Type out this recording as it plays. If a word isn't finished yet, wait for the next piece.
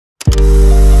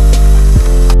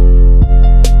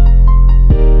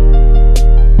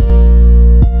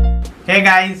Hey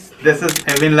guys, this is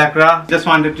Evewin Lakra. Just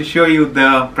wanted to show you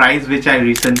the prize which I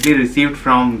recently received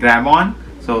from GrabOn.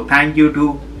 So thank you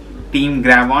to Team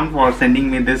GrabOn for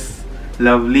sending me this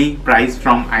lovely prize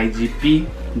from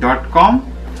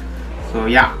igp.com. So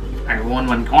yeah, I won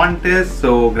one contest.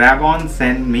 So GrabOn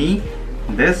sent me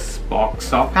this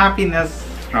box of happiness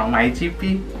from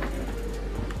IGP.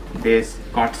 They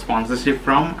got sponsorship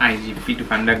from IGP to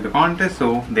conduct the contest,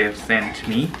 so they've sent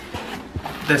me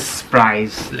this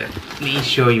prize. Let me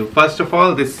show you. First of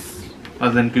all, this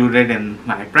was included in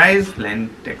my prize,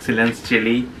 LINDT Excellence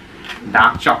Chili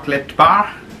Dark Chocolate Bar,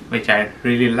 which I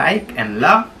really like and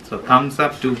love. So thumbs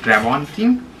up to GrabOn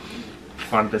team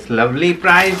for this lovely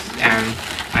prize. And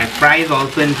my prize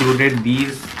also included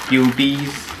these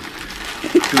cuties,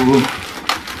 two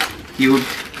cute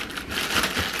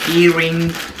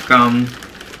earrings, come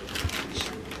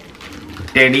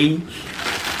tiny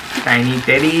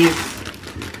teddies,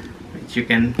 which you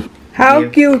can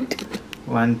cute,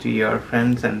 one to your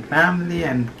friends and family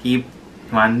and keep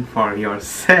one for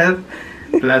yourself.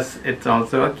 Plus it's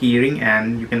also a keyring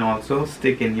and you can also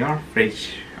stick in your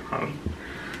fridge or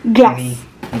any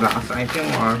glass item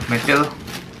or metal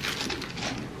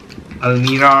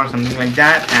ALMIRA or something like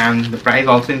that. And the prize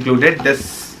also included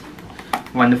this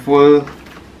wonderful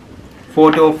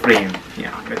photo frame.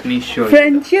 Yeah, let me show you.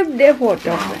 Friendship Day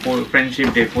photo.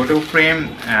 Friendship Day photo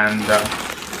frame. And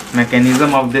the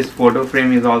mechanism of this photo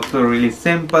frame is also really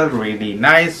simple, really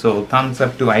nice. So thumbs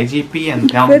up to IGP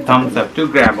and thumbs up to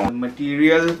GrabOn. The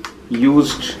material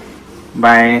used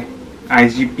by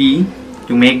IGP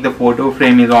to make the photo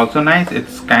frame is also nice.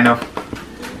 It's kind of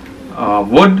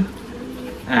wood,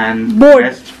 and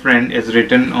best friend is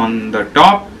written on the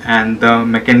top, and the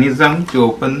mechanism to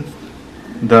open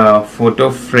the photo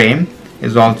frame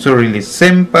is also really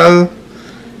simple.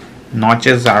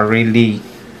 Notches are really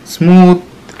smooth,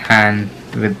 and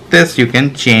with this you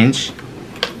can change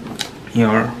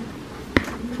your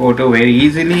photo very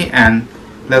easily. And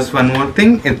plus one more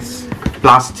thing, it's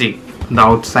plastic. The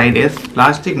outside is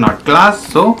plastic, not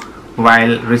glass, so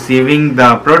while receiving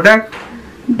the product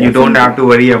you don't have to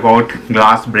worry about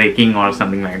glass breaking or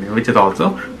something like that, which is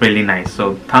also really nice.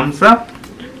 So thumbs up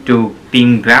to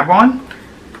Team GrabOn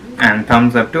and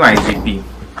thumbs up to IGP.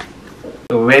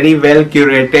 So very well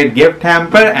curated gift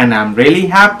hamper, and I'm really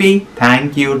happy.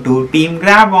 Thank you to Team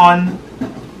GrabOn.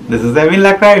 This is Evewin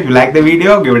Lakra. If you like the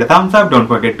video, give it a thumbs up. Don't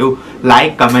forget to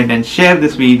like, comment and share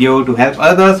this video to help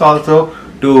others also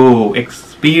to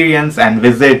experience and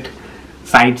visit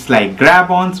sites like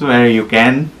GrabOn's, where you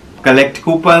can collect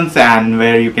coupons and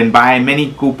where you can buy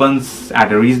many coupons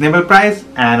at a reasonable price.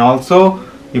 And also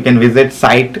you can visit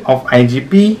site of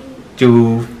IGP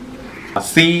to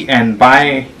see and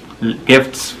buy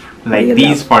gifts like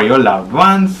these for your loved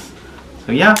ones.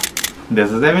 So yeah,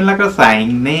 this is Evewin Lakra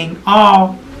signing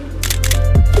off.